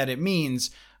everything that it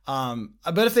means.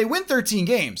 But if they win 13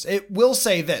 games, it will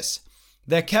say this,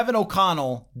 that Kevin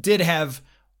O'Connell did have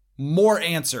more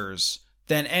answers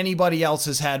than anybody else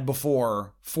has had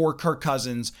before for Kirk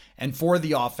Cousins and for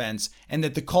the offense, and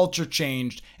that the culture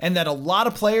changed, and that a lot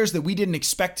of players that we didn't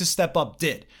expect to step up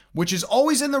did, which is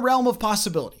always in the realm of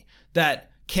possibility,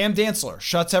 that Cam Dantzler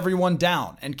shuts everyone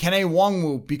down, and Kene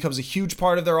Nwangwu becomes a huge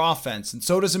part of their offense, and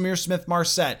so does Amir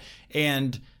Smith-Marset,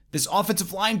 and this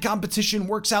offensive line competition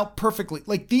works out perfectly.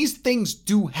 Like, these things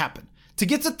do happen. To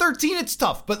get to 13, it's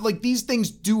tough, but like these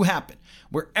things do happen,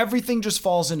 where everything just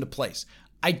falls into place.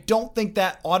 I don't think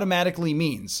that automatically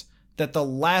means that the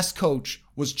last coach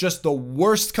was just the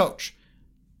worst coach.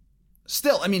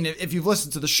 Still, I mean, if you've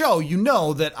listened to the show, you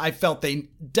know that I felt they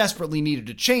desperately needed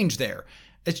to change there.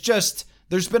 It's just,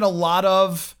 there's been a lot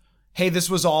of, hey, this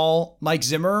was all Mike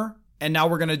Zimmer, and now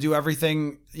we're going to do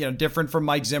everything, different from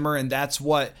Mike Zimmer, and that's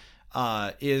what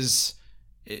that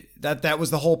was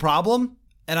the whole problem.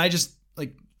 And I just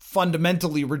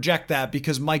fundamentally reject that,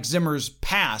 because Mike Zimmer's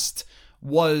past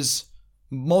was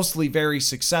mostly very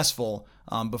successful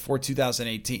before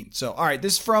 2018. So, all right,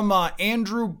 this is from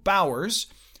Andrew Bowers.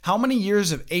 How many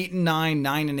years of 8-9,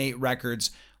 9-8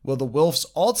 records will the Wilfs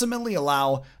ultimately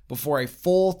allow before a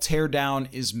full teardown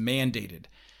is mandated?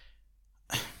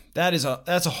 That's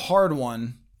a hard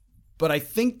one, but I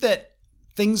think that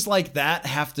things like that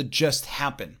have to just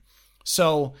happen.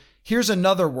 So here's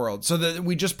another world. So that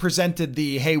we just presented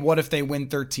the, hey, what if they win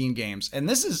 13 games? And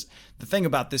this is the thing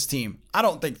about this team. I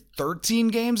don't think 13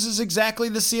 games is exactly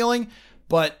the ceiling,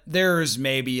 but there's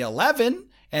maybe 11,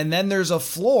 and then there's a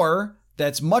floor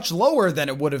that's much lower than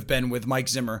it would have been with Mike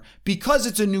Zimmer, because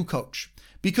it's a new coach.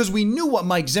 Because we knew what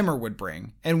Mike Zimmer would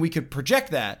bring, and we could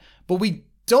project that, but we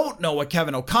don't know what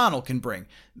Kevin O'Connell can bring.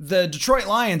 The Detroit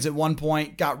Lions at one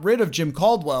point got rid of Jim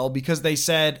Caldwell because they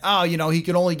said, he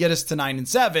can only get us to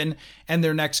 9-7. And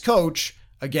their next coach,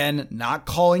 again, not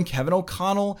calling Kevin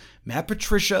O'Connell Matt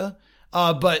Patricia,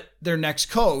 but their next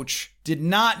coach did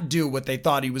not do what they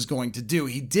thought he was going to do.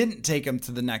 He didn't take them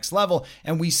to the next level.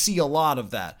 And we see a lot of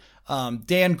that.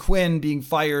 Dan Quinn being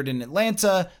fired in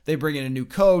Atlanta, they bring in a new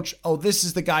coach. Oh, this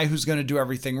is the guy who's going to do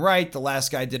everything right. The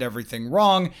last guy did everything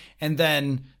wrong. And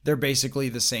then they're basically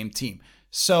the same team.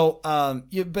 So,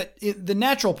 the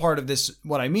natural part of this,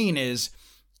 what I mean is,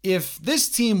 if this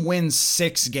team wins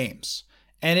 6 games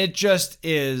and it just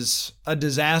is a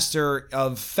disaster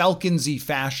of Falcons-y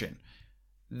fashion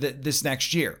this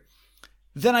next year,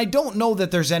 then I don't know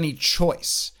that there's any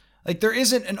choice. Like, there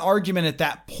isn't an argument at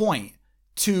that point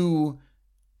to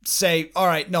say, all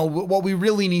right, no, what we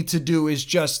really need to do is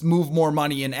just move more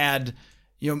money and add,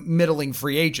 middling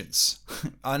free agents,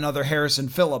 another Harrison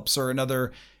Phillips or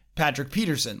another Patrick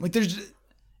Peterson.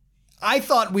 I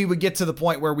thought we would get to the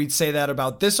point where we'd say that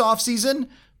about this offseason,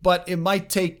 but it might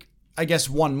take, I guess,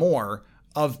 one more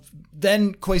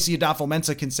then Kwesi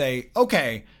Adolfo-Mensah can say,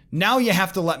 okay, now you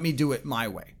have to let me do it my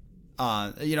way.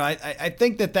 I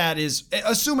think that is,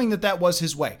 assuming that was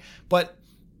his way, but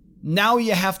now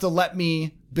you have to let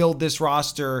me build this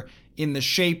roster in the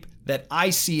shape that I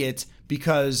see it,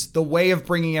 because the way of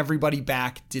bringing everybody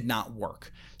back did not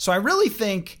work. So I really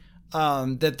think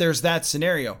that there's that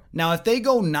scenario. Now, if they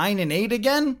go 9-8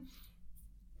 again,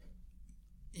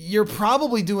 you're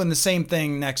probably doing the same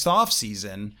thing next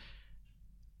offseason.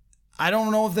 I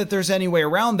don't know if there's any way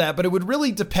around that, but it would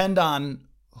really depend on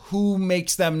who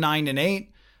makes them 9-8.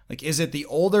 Like, is it the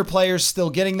older players still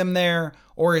getting them there,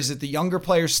 or is it the younger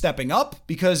players stepping up?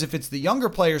 Because if it's the younger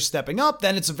players stepping up,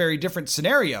 then it's a very different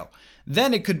scenario.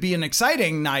 Then it could be an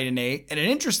exciting 9-8 and an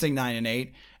interesting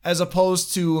 9-8, as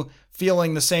opposed to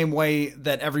feeling the same way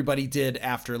that everybody did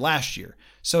after last year.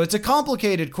 So it's a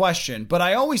complicated question, but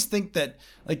I always think that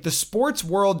like the sports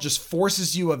world just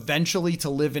forces you eventually to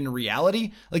live in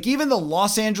reality. Like even the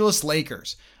Los Angeles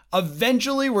Lakers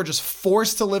eventually were just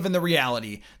forced to live in the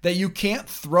reality that you can't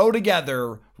throw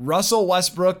together Russell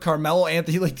Westbrook, Carmelo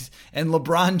Anthony, and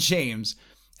LeBron James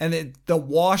and the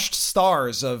washed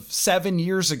stars of 7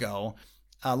 years ago.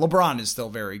 LeBron is still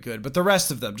very good, but the rest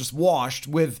of them just washed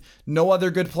with no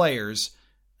other good players.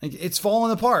 It's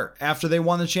fallen apart after they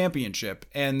won the championship,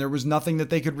 and there was nothing that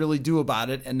they could really do about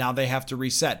it, and now they have to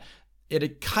reset.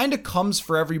 It kind of comes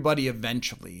for everybody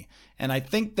eventually. And I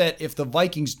think that if the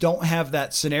Vikings don't have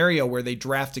that scenario where they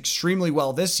draft extremely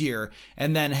well this year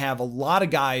and then have a lot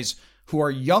of guys who are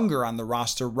younger on the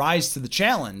roster rise to the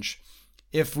challenge,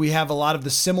 if we have a lot of the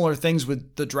similar things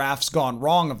with the drafts gone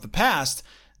wrong of the past,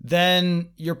 then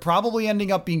you're probably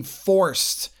ending up being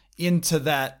forced into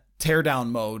that teardown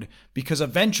mode because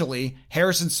eventually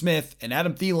Harrison Smith and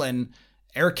Adam Thielen,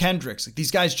 Eric Kendricks, like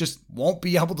these guys just won't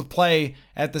be able to play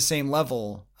at the same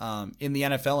level in the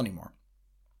NFL anymore.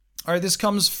 All right, this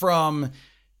comes from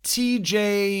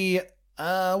TJ,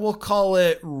 we'll call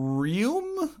it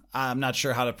Reume. I'm not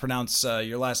sure how to pronounce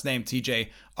your last name, TJ,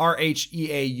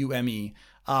 Rheaume.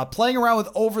 Playing around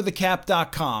with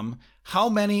overthecap.com, how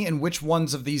many and which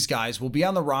ones of these guys will be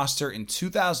on the roster in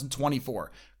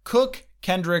 2024? Cook,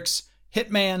 Kendricks,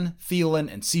 Hitman,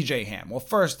 Thielen, and CJ Ham. Well,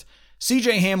 first,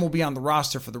 CJ Ham will be on the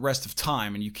roster for the rest of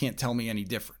time, and you can't tell me any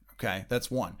different, okay? That's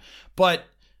one. But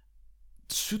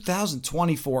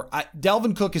 2024,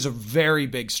 Dalvin Cook is a very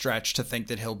big stretch to think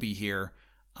that he'll be here.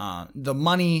 The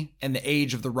money and the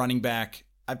age of the running back,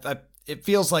 it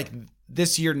feels like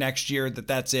this year, next year,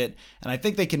 that's it. And I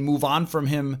think they can move on from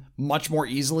him much more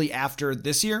easily after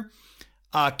this year.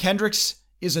 Kendricks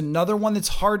is another one that's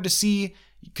hard to see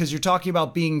because you're talking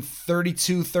about being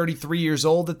 32, 33 years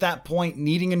old at that point,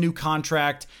 needing a new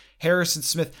contract. Harrison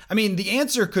Smith. I mean, the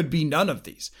answer could be none of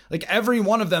these. Like every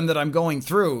one of them that I'm going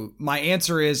through, my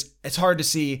answer is it's hard to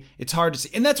see. It's hard to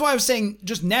see. And that's why I was saying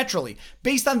just naturally,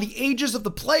 based on the ages of the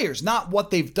players, not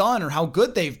what they've done or how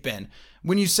good they've been.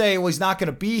 When you say, well, he's not going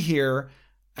to be here,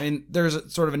 I mean, there's a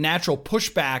sort of a natural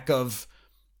pushback of,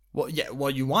 well,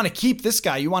 you want to keep this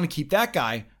guy, you want to keep that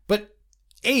guy, but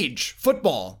age,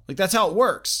 football, like that's how it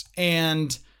works.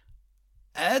 And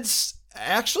it's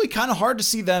actually kind of hard to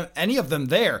see any of them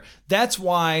there. That's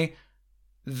why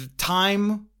the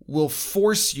time will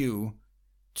force you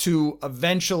to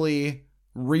eventually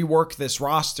rework this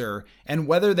roster, and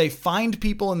whether they find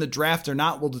people in the draft or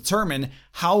not will determine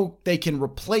how they can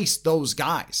replace those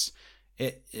guys.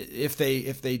 If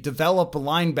they develop a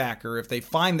linebacker, if they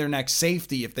find their next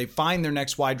safety, if they find their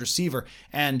next wide receiver,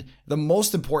 and the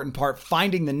most important part,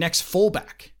 finding the next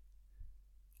fullback.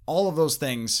 All of those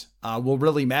things will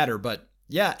really matter. But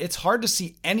yeah, it's hard to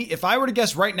see any. If I were to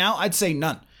guess right now, I'd say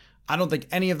none. I don't think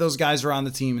any of those guys are on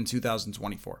the team in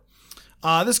 2024.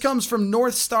 This comes from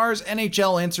North Stars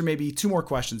NHL. Answer maybe two more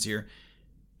questions here.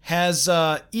 Has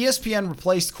ESPN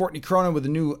replaced Courtney Cronin with a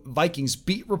new Vikings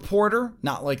beat reporter?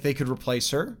 Not like they could replace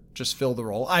her, just fill the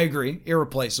role. I agree,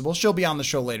 irreplaceable. She'll be on the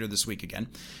show later this week again.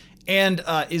 And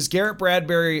is Garrett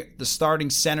Bradbury the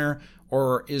starting center,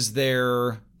 or is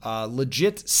there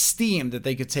legit steam that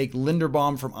they could take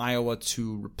Linderbaum from Iowa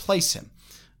to replace him?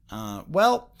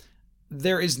 Well,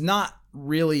 there is not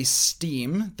really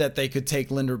steam that they could take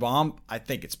Linderbaum. I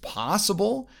think it's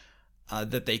possible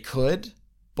that they could,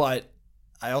 but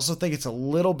I also think it's a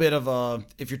little bit of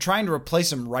if you're trying to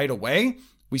replace him right away,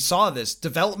 we saw this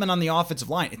development on the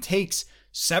offensive line. It takes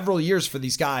several years for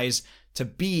these guys to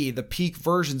be the peak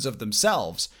versions of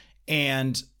themselves.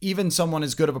 And even someone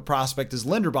as good of a prospect as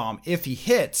Linderbaum, if he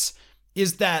hits,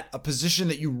 is that a position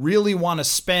that you really want to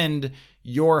spend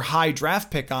your high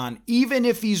draft pick on, even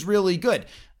if he's really good?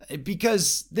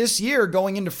 Because this year,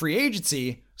 going into free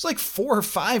agency, it's like 4 or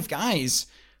 5 guys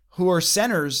who are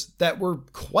centers that were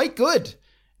quite good.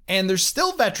 And there's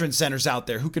still veteran centers out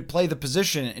there who could play the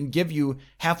position and give you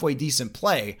halfway decent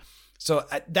play. So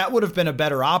that would have been a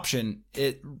better option.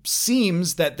 It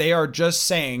seems that they are just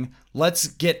saying, let's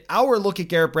get our look at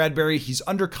Garrett Bradbury. He's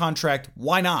under contract.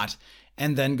 Why not?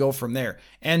 And then go from there.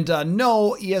 And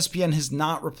no, ESPN has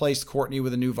not replaced Courtney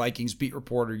with a new Vikings beat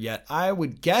reporter yet. I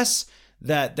would guess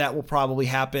that will probably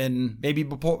happen maybe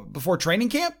before training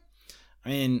camp. I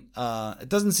mean, it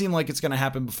doesn't seem like it's going to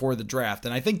happen before the draft.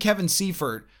 And I think Kevin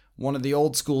Seifert, one of the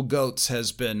old school GOATs,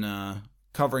 has been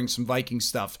covering some Viking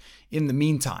stuff in the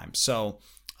meantime. So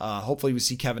hopefully we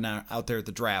see Kevin out there at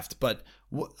the draft. But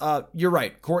you're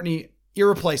right, Courtney,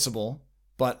 irreplaceable,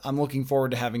 but I'm looking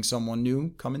forward to having someone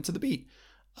new come into the beat.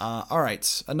 All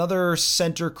right, another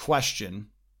center question.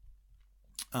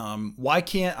 Why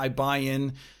can't I buy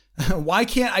in? Why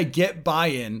can't I get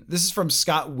buy-in? This is from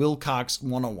Scott Wilcox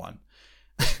 101.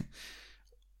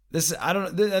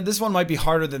 This one might be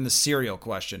harder than the cereal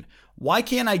question. Why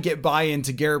can't I get buy-in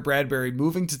to Garrett Bradbury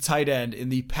moving to tight end in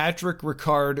the Patrick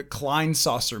Ricard Klein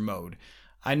saucer mode?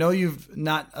 I know you're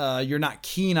not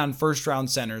keen on first-round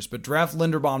centers, but draft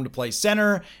Linderbaum to play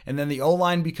center, and then the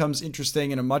O-line becomes interesting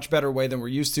in a much better way than we're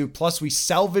used to. Plus, we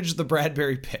salvage the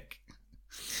Bradbury pick.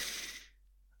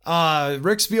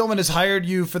 Rick Spielman has hired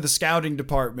you for the scouting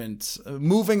department.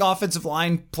 Moving offensive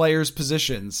line players'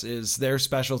 positions is their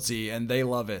specialty, and they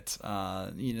love it.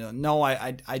 No,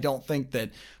 I don't think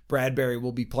that Bradbury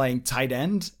will be playing tight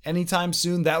end anytime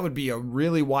soon. That would be a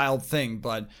really wild thing,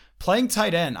 but playing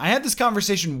tight end, I had this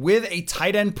conversation with a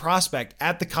tight end prospect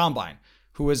at the combine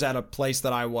who was at a place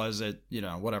that I was at,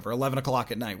 11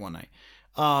 o'clock at night one night.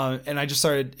 And I just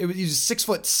started, he was a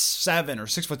 6'7" or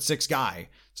 6'6" guy.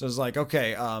 So I was like,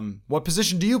 okay, what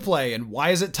position do you play and why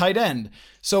is it tight end?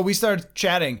 So we started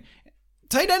chatting.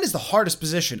 Tight end is the hardest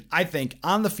position, I think,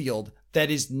 on the field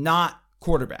that is not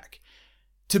quarterback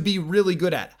to be really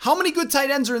good at. How many good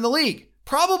tight ends are in the league?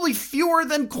 Probably fewer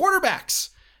than quarterbacks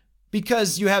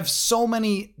because you have so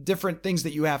many different things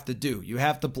that you have to do. You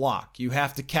have to block, you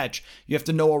have to catch, you have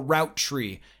to know a route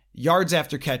tree. Yards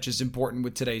after catch is important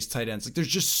with today's tight ends. Like there's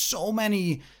just so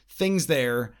many things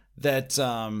there that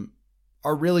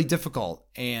are really difficult.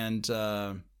 And,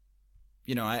 I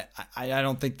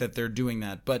don't think that they're doing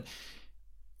that. But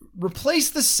replace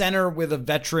the center with a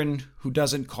veteran who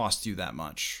doesn't cost you that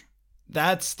much.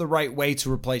 That's the right way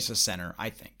to replace a center, I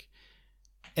think.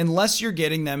 Unless you're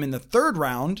getting them in the third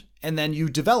round and then you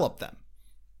develop them.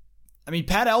 I mean,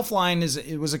 Pat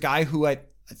Elflein was a guy who I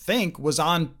think was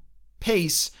on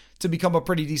pace to become a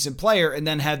pretty decent player and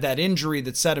then had that injury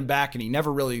that set him back and he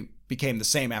never really became the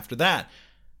same after that.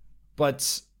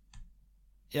 But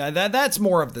yeah, that's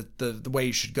more of the way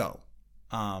you should go,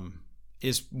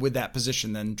 is with that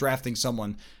position than drafting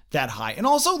someone that high. And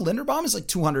also Linderbaum is like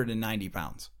 290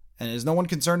 pounds. And is no one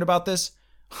concerned about this?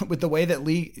 With the way that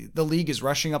the league is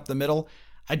rushing up the middle,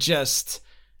 I just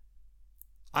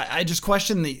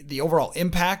question the overall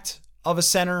impact of a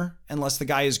center unless the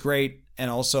guy is great,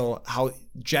 and also how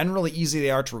generally easy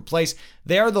they are to replace.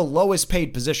 They are the lowest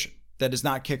paid position that is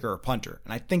not kicker or punter,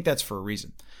 and I think that's for a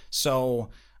reason. So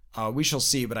we shall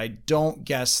see, but I don't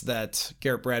guess that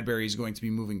Garrett Bradbury is going to be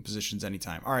moving positions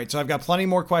anytime. All right, so I've got plenty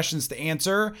more questions to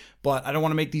answer, but I don't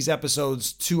want to make these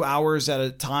episodes 2 hours at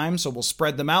a time, so we'll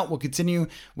spread them out. We'll continue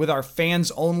with our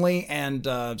fans only, and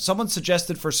someone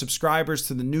suggested for subscribers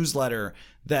to the newsletter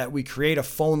that we create a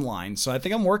phone line, so I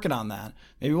think I'm working on that.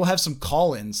 Maybe we'll have some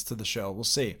call-ins to the show. We'll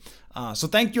see. So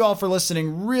thank you all for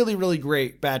listening. Really, really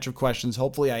great batch of questions.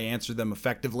 Hopefully I answered them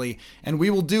effectively, and we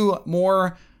will do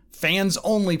more fans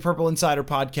only Purple Insider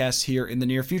podcasts here in the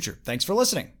near future. Thanks for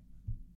listening.